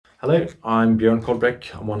Hello, I'm Bjørn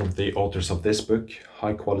Kolbrek. I'm one of the authors of this book,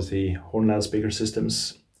 High Quality Horn Loudspeaker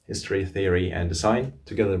Systems, History, Theory and Design,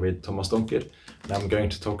 together with Thomas Dunker. And I'm going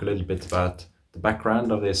to talk a little bit about the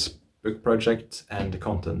background of this book project and the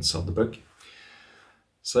contents of the book.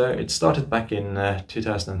 So it started back in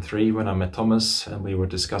 2003 when I met Thomas and we were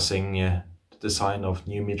discussing the design of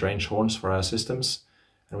new mid-range horns for our systems.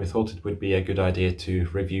 And we thought it would be a good idea to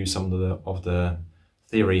review some of the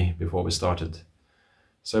theory before we started.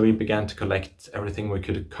 So we began to collect everything we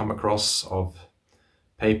could come across of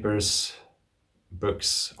papers,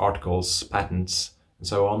 books, articles, patents, and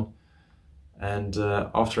so on. And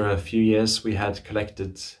after a few years, we had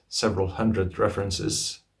collected several hundred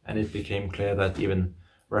references, and it became clear that even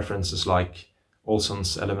references like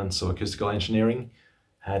Olson's Elements of Acoustical Engineering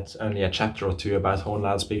had only a chapter or two about horn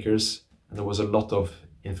loudspeakers, and there was a lot of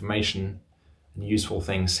information and useful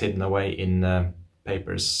things hidden away in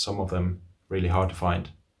papers, some of them really hard to find.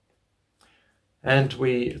 And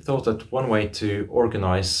we thought that one way to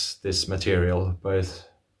organize this material, both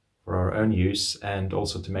for our own use and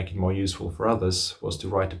also to make it more useful for others, was to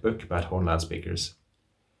write a book about horn loudspeakers.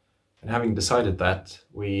 And having decided that,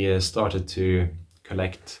 we started to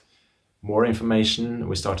collect more information.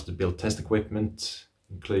 We started to build test equipment,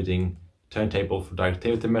 including turntable for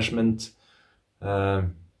directivity measurement,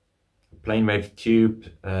 plane wave tube,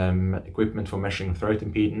 equipment for measuring throat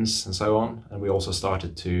impedance and so on. And we also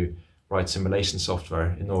started to write simulation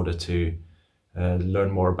software in order to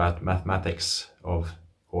learn more about mathematics of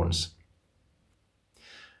horns.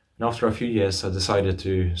 And after a few years I decided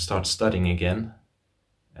to start studying again,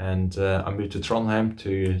 and I moved to Trondheim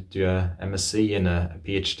to do a MSc and a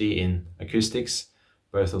PhD in acoustics,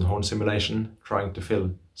 both on horn simulation, trying to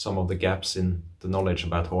fill some of the gaps in the knowledge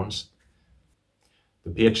about horns. The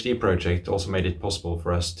PhD project also made it possible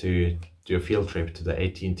for us to do a field trip to the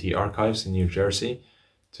AT&T archives in New Jersey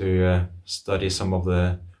to study some of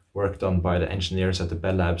the work done by the engineers at the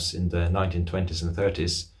Bell Labs in the 1920s and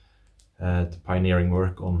 30s, the pioneering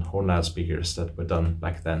work on horn loudspeakers that were done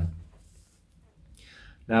back then.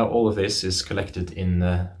 Now all of this is collected in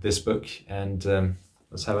this book, and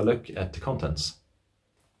let's have a look at the contents.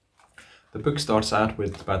 The book starts out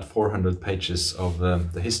with about 400 pages of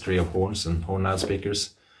the history of horns and horn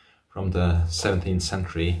loudspeakers from the 17th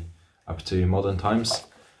century up to modern times.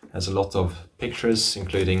 It has a lot of pictures,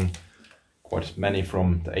 including quite many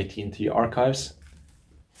from the AT&T archives.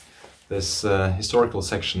 This historical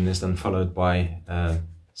section is then followed by a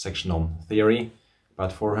section on theory,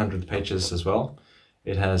 about 400 pages as well.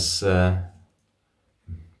 It has about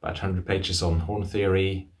 100 pages on horn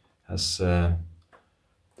theory, has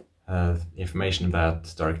information about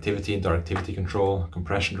directivity control,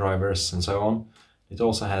 compression drivers and so on. It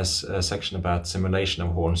also has a section about simulation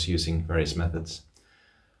of horns using various methods.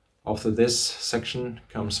 After this section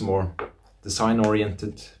comes a more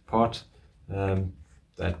design-oriented part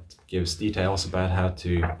that gives details about how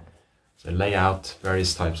to lay out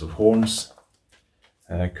various types of horns,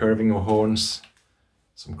 curving of horns,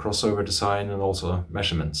 some crossover design and also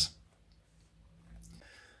measurements.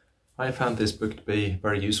 I found this book to be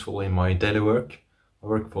very useful in my daily work. I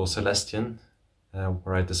work for Celestion,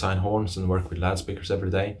 where I design horns and work with loudspeakers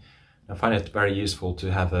every day. I find it very useful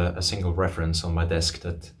to have a single reference on my desk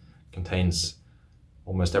that contains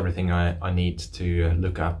almost everything I need to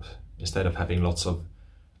look up, instead of having lots of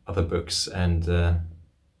other books and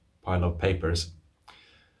pile of papers.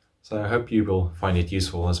 So I hope you will find it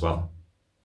useful as well.